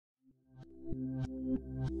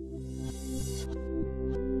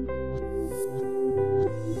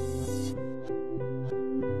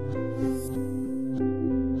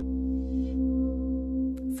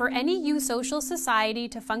For any eusocial society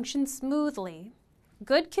to function smoothly,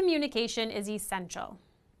 good communication is essential.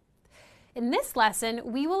 In this lesson,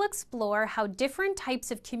 we will explore how different types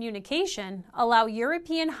of communication allow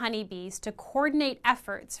European honeybees to coordinate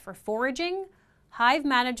efforts for foraging, hive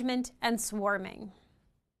management, and swarming.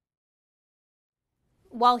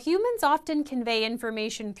 While humans often convey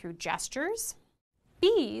information through gestures,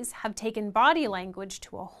 bees have taken body language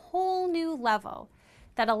to a whole new level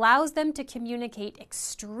that allows them to communicate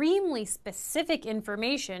extremely specific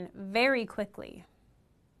information very quickly.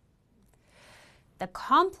 The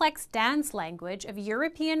complex dance language of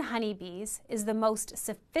European honeybees is the most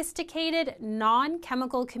sophisticated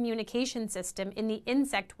non-chemical communication system in the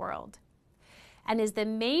insect world, and is the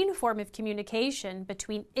main form of communication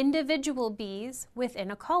between individual bees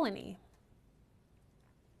within a colony.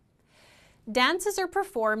 Dances are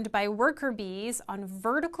performed by worker bees on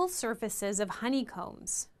vertical surfaces of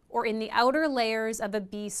honeycombs, or in the outer layers of a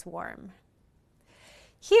bee swarm.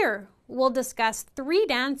 Here, we'll discuss 3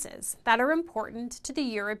 dances that are important to the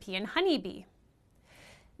European honeybee.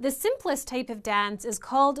 The simplest type of dance is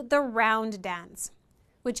called the round dance,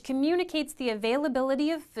 which communicates the availability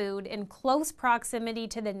of food in close proximity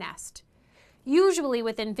to the nest, usually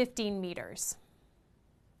within 15 meters.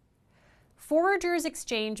 Foragers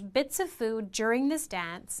exchange bits of food during this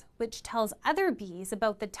dance, which tells other bees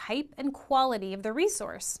about the type and quality of the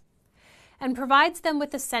resource, and provides them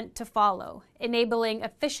with a scent to follow, enabling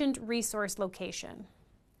efficient resource location.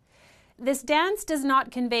 This dance does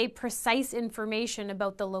not convey precise information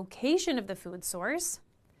about the location of the food source,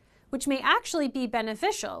 which may actually be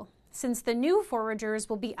beneficial, since the new foragers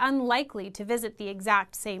will be unlikely to visit the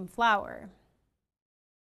exact same flower.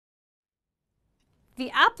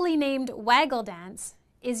 The aptly named Waggle Dance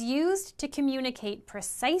is used to communicate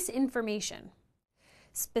precise information,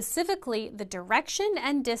 specifically the direction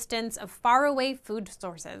and distance of faraway food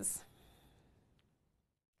sources.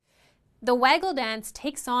 The Waggle Dance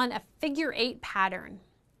takes on a figure-8 pattern,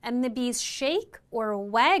 and the bees shake or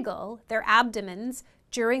waggle their abdomens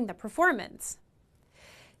during the performance.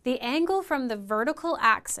 The angle from the vertical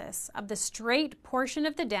axis of the straight portion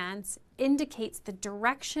of the dance indicates the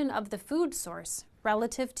direction of the food source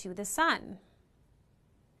relative to the sun.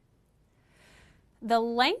 The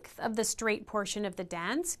length of the straight portion of the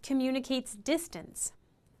dance communicates distance,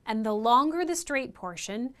 and the longer the straight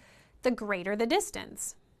portion, the greater the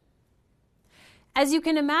distance. As you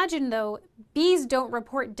can imagine, though, bees don't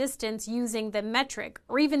report distance using the metric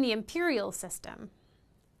or even the imperial system.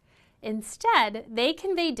 Instead, they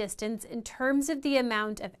convey distance in terms of the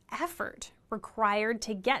amount of effort required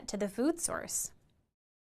to get to the food source.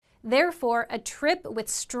 Therefore, a trip with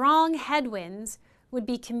strong headwinds would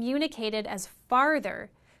be communicated as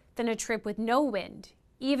farther than a trip with no wind,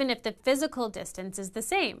 even if the physical distance is the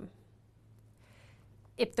same.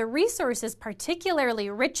 If the resource is particularly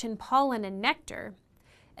rich in pollen and nectar,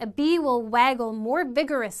 a bee will waggle more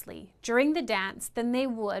vigorously during the dance than they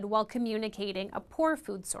would while communicating a poor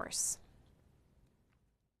food source.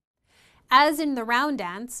 As in the round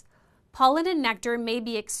dance, pollen and nectar may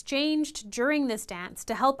be exchanged during this dance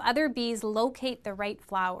to help other bees locate the right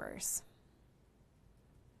flowers.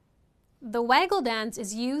 The Waggle Dance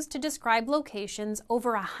is used to describe locations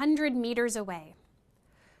over 100 meters away.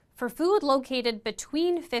 For food located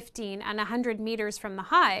between 15 and 100 meters from the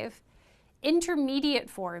hive, intermediate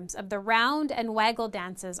forms of the round and waggle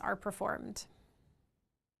dances are performed.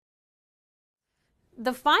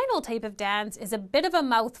 The final type of dance is a bit of a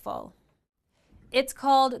mouthful. It's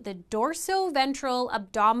called the Dorsoventral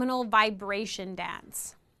Abdominal Vibration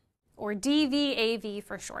Dance, or DVAV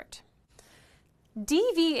for short.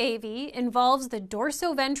 DVAV involves the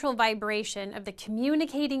dorsoventral vibration of the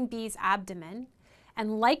communicating bee's abdomen,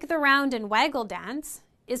 and like the round and waggle dance,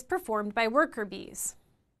 is performed by worker bees.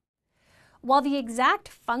 While the exact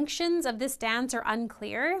functions of this dance are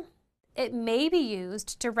unclear, it may be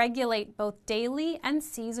used to regulate both daily and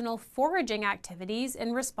seasonal foraging activities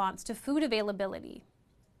in response to food availability.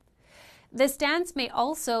 This dance may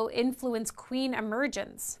also influence queen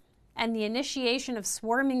emergence and the initiation of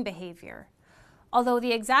swarming behavior, although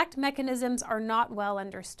the exact mechanisms are not well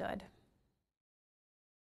understood.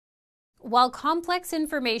 While complex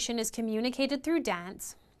information is communicated through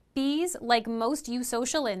dance, bees, like most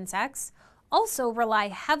eusocial insects, also rely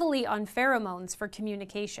heavily on pheromones for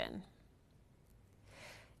communication.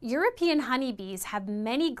 European honeybees have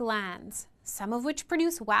many glands, some of which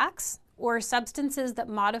produce wax or substances that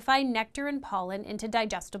modify nectar and pollen into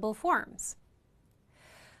digestible forms.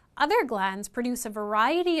 Other glands produce a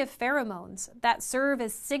variety of pheromones that serve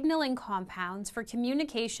as signaling compounds for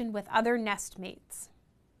communication with other nest mates.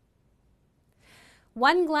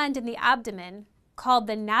 One gland in the abdomen, called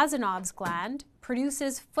the Nasanov's gland,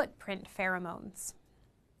 produces footprint pheromones.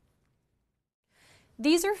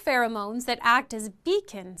 These are pheromones that act as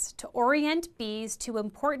beacons to orient bees to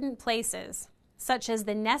important places, such as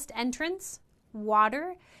the nest entrance,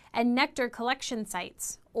 water, and nectar collection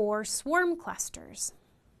sites, or swarm clusters.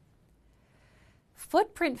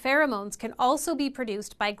 Footprint pheromones can also be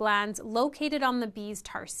produced by glands located on the bee's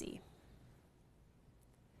tarsi.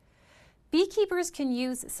 Beekeepers can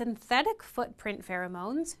use synthetic footprint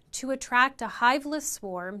pheromones to attract a hiveless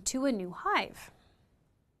swarm to a new hive.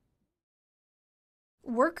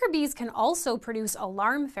 Worker bees can also produce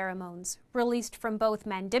alarm pheromones released from both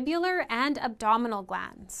mandibular and abdominal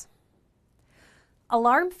glands.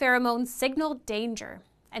 Alarm pheromones signal danger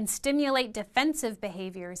and stimulate defensive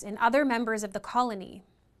behaviors in other members of the colony.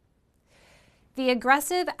 The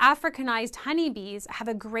aggressive Africanized honeybees have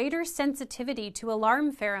a greater sensitivity to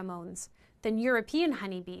alarm pheromones than European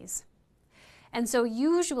honeybees, and so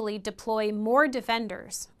usually deploy more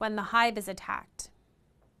defenders when the hive is attacked.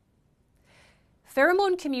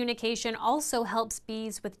 Pheromone communication also helps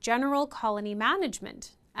bees with general colony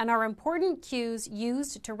management and are important cues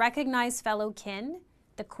used to recognize fellow kin,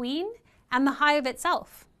 the queen, and the hive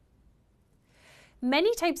itself.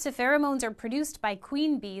 Many types of pheromones are produced by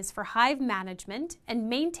queen bees for hive management and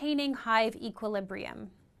maintaining hive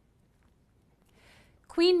equilibrium.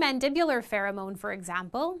 Queen mandibular pheromone, for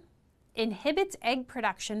example, inhibits egg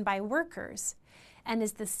production by workers and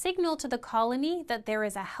is the signal to the colony that there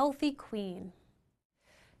is a healthy queen.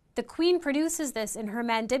 The queen produces this in her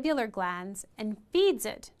mandibular glands and feeds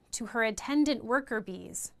it to her attendant worker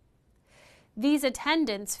bees. These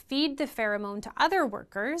attendants feed the pheromone to other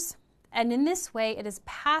workers, and in this way it is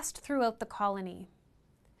passed throughout the colony.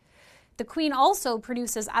 The queen also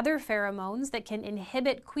produces other pheromones that can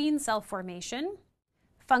inhibit queen cell formation,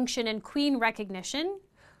 function in queen recognition,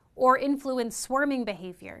 or influence swarming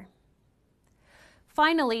behavior.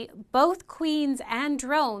 Finally, both queens and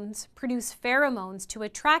drones produce pheromones to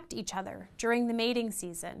attract each other during the mating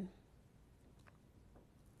season.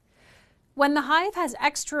 When the hive has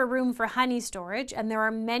extra room for honey storage and there are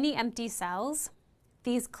many empty cells,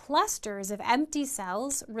 these clusters of empty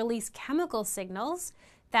cells release chemical signals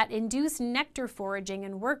that induce nectar foraging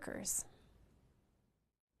in workers.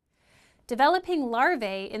 Developing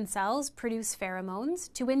larvae in cells produce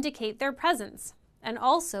pheromones to indicate their presence, and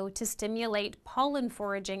also to stimulate pollen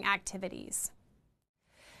foraging activities.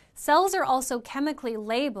 Cells are also chemically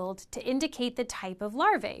labeled to indicate the type of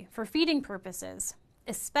larvae for feeding purposes,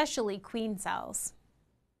 especially queen cells.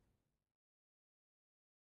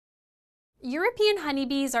 European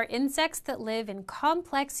honeybees are insects that live in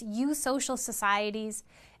complex eusocial societies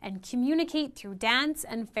and communicate through dance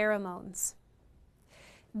and pheromones.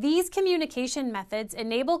 These communication methods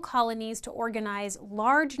enable colonies to organize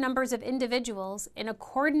large numbers of individuals in a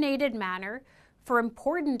coordinated manner for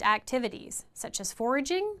important activities such as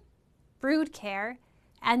foraging, brood care,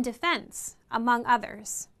 and defense, among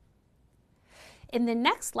others. In the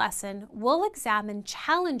next lesson, we'll examine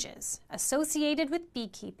challenges associated with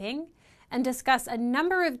beekeeping and discuss a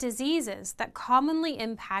number of diseases that commonly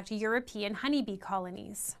impact European honeybee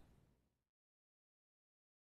colonies.